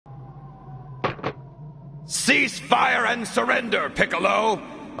Cease fire and surrender, Piccolo,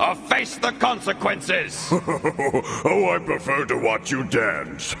 or face the consequences! Oh, I prefer to watch you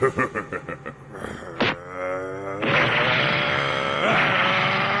dance.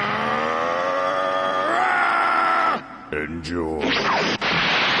 Enjoy.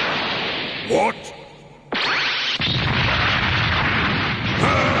 What?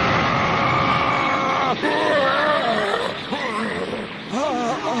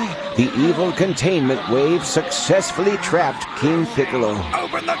 The evil containment wave successfully trapped King Piccolo.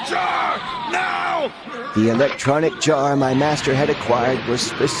 Open the jar! Now! The electronic jar my master had acquired was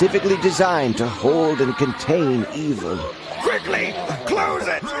specifically designed to hold and contain evil. Quickly! Close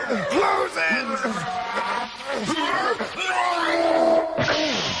it! Close it!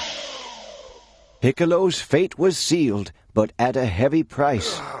 Piccolo's fate was sealed, but at a heavy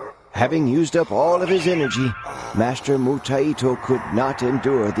price. Having used up all of his energy, Master Mutaito could not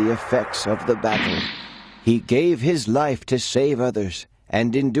endure the effects of the battle. He gave his life to save others,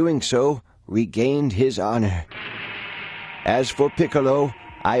 and in doing so, regained his honor. As for Piccolo,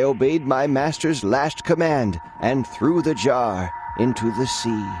 I obeyed my master's last command and threw the jar into the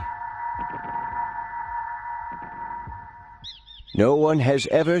sea. No one has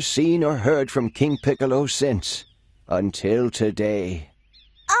ever seen or heard from King Piccolo since, until today.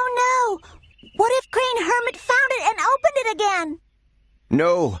 Oh no! What if Crane Hermit found it and opened it again?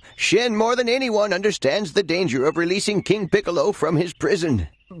 No, Shen more than anyone understands the danger of releasing King Piccolo from his prison.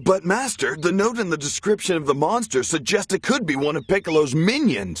 But Master, the note in the description of the monster suggests it could be one of Piccolo's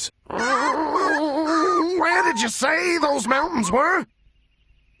minions. Where did you say those mountains were?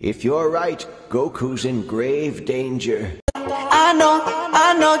 If you're right, Goku's in grave danger. I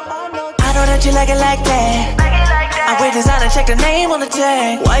know that you like it like that. I wear designer, check the name on the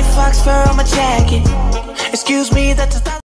tag. White fox fur on my jacket. Excuse me, that's a